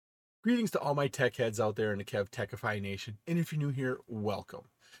Greetings to all my tech heads out there in the KevTechify nation, and if you're new here, welcome.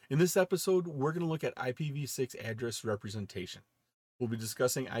 In this episode, we're going to look at IPv6 address representation. We'll be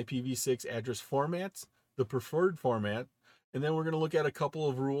discussing IPv6 address formats, the preferred format, and then we're going to look at a couple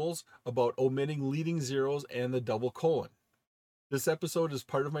of rules about omitting leading zeros and the double colon. This episode is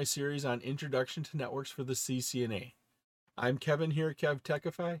part of my series on Introduction to Networks for the CCNA. I'm Kevin here at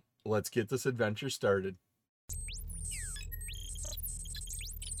KevTechify. Let's get this adventure started.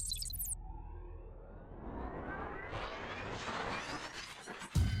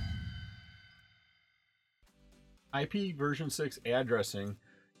 IP version 6 addressing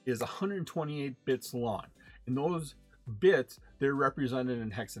is 128 bits long, and those bits, they're represented in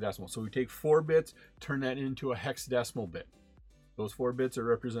hexadecimal. So we take 4 bits, turn that into a hexadecimal bit. Those 4 bits are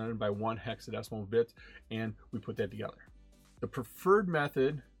represented by 1 hexadecimal bit, and we put that together. The preferred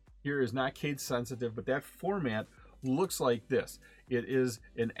method here is not case sensitive, but that format looks like this. It is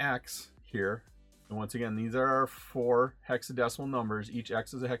an X here, and once again, these are our 4 hexadecimal numbers. Each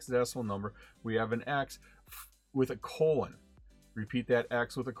X is a hexadecimal number. We have an X with a colon. Repeat that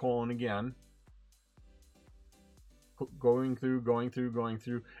X with a colon again. Going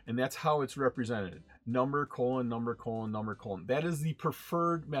through, and that's how it's represented. Number, colon, number, colon, number, colon. That is the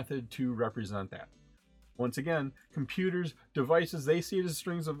preferred method to represent that. Once again, computers, devices, they see it as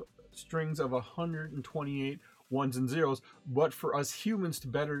strings of 128 ones and zeros, but for us humans to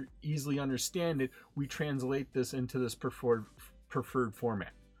better easily understand it, we translate this into this preferred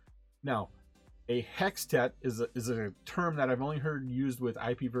format. Now, a hextet is a term that I've only heard used with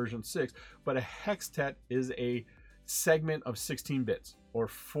IP version 6, but a hextet is a segment of 16 bits or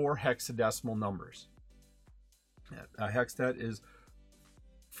 4 hexadecimal numbers. A hextet is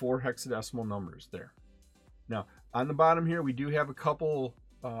 4 hexadecimal numbers there. Now, on the bottom here, we do have a couple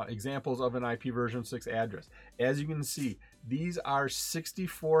examples of an IP version 6 address. As you can see, these are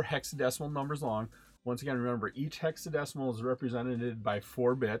 64 hexadecimal numbers long. Once again, remember, each hexadecimal is represented by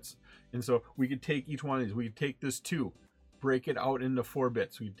 4 bits. And so we could take each one of these. We could take this 2, break it out into 4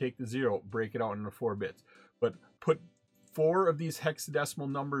 bits. We could take the 0, break it out into 4 bits. But put 4 of these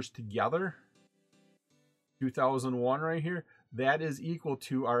hexadecimal numbers together, 2001 right here, that is equal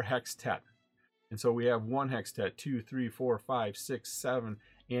to our hextet. And so we have 1 hextet, 2, 3, 4, 5, 6, 7,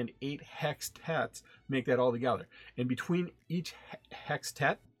 and 8 hextets make that all together. And between each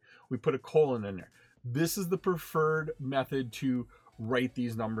hextet, we put a colon in there. This is the preferred method to write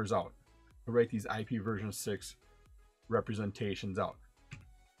these numbers out, to write these IP version 6 representations out.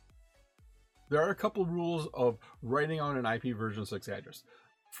 There are a couple rules of writing out an IP version 6 address.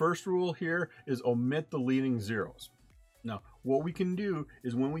 First rule here is omit the leading zeros. Now, what we can do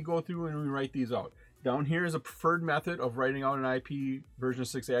is when we go through and we write these out, down here is a preferred method of writing out an IP version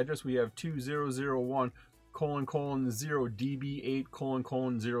 6 address. We have 2001 : 0 db8 :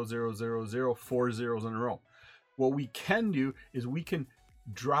 0000, 4 zeros in a row. What we can do is we can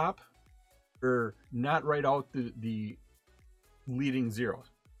drop or not write out the leading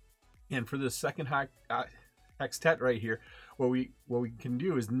zeros. And for this second hextet right here, what we can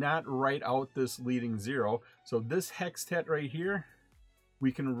do is not write out this leading 0. So this hextet right here,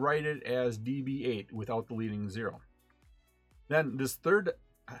 we can write it as db8 without the leading 0. Then this third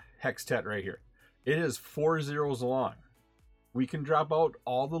hextet right here, it is 4 zeros long. We can drop out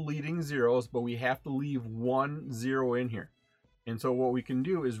all the leading zeros, but we have to leave 1 0 in here. And so what we can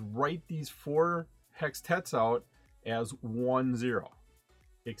do is write these 4 hextets out as 1 0.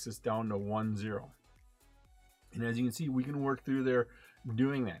 Takes us down to 1 0. And as you can see, we can work through there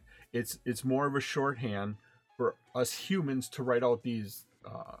doing that. It's more of a shorthand for us humans to write out these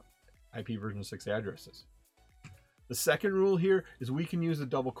IP version 6 addresses. The second rule here is we can use a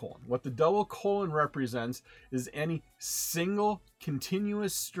double colon. What the double colon represents is any single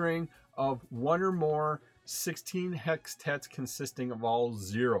continuous string of 1 or more 16 hextets consisting of all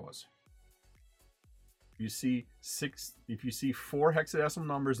zeros. If you see 4 hexadecimal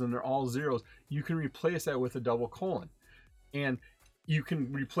numbers and they're all zeros, you can replace that with a double colon. And you can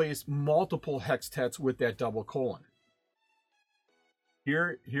replace multiple hextets with that double colon.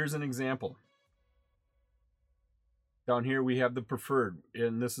 Here's an example. Down here we have the preferred,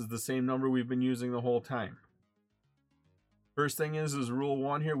 and this is the same number we've been using the whole time. First thing is rule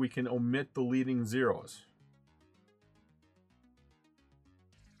 1 here, we can omit the leading zeros.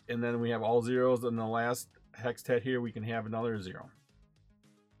 And then we have all zeros, and the last hextet here we can have another 0.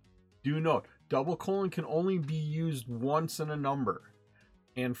 Do note, double colon can only be used once in a number.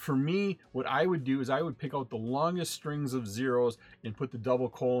 And for me, what I would do is I would pick out the longest strings of zeros and put the double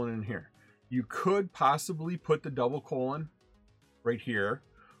colon in here. You could possibly put the double colon right here,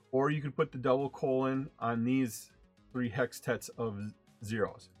 or you could put the double colon on these 3 hextets of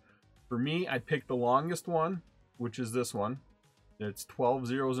zeros. For me, I picked the longest one, which is this one. It's 12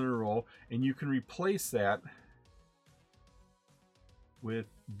 zeros in a row, and you can replace that with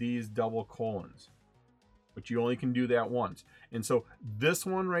these double colons, but you only can do that once. And so this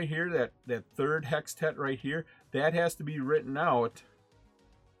one right here, that third hextet right here, that has to be written out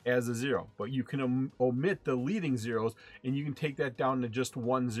as a 0, but you can omit the leading zeros, and you can take that down to just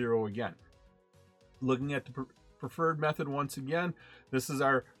 1 0 again. Looking at the preferred method once again, this is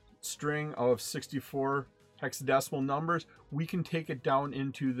our string of 64 hexadecimal numbers. We can take it down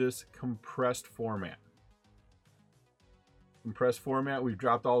into this compressed format. Compressed format, we've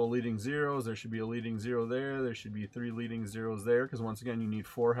dropped all the leading zeros. There should be a leading 0 there. There should be 3 leading zeros there, because once again, you need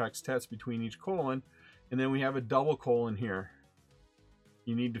 4 hextets between each colon. And then we have a double colon here.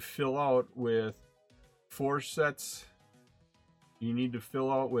 You need to fill out with 4 sets. You need to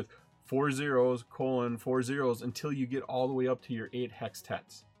fill out with 4 zeros, colon, 4 zeros, until you get all the way up to your 8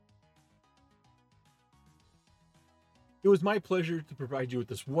 hextets. It was my pleasure to provide you with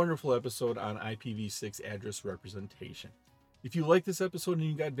this wonderful episode on IPv6 address representation. If you like this episode and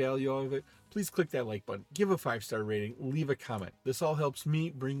you got value out of it, please click that like button, give a 5-star rating, leave a comment. This all helps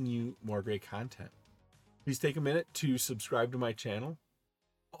me bring you more great content. Please take a minute to subscribe to my channel.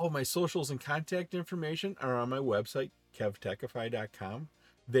 All my socials and contact information are on my website, KevTechify.com.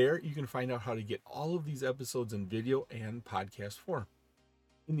 There you can find out how to get all of these episodes in video and podcast form.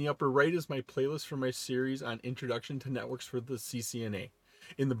 In the upper right is my playlist for my series on Introduction to Networks for the CCNA.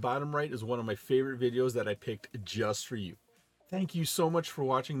 In the bottom right is one of my favorite videos that I picked just for you. Thank you so much for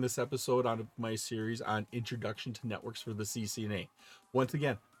watching this episode on my series on Introduction to Networks for the CCNA. Once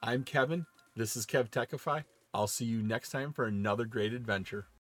again, I'm Kevin. This is KevTechify. I'll see you next time for another great adventure.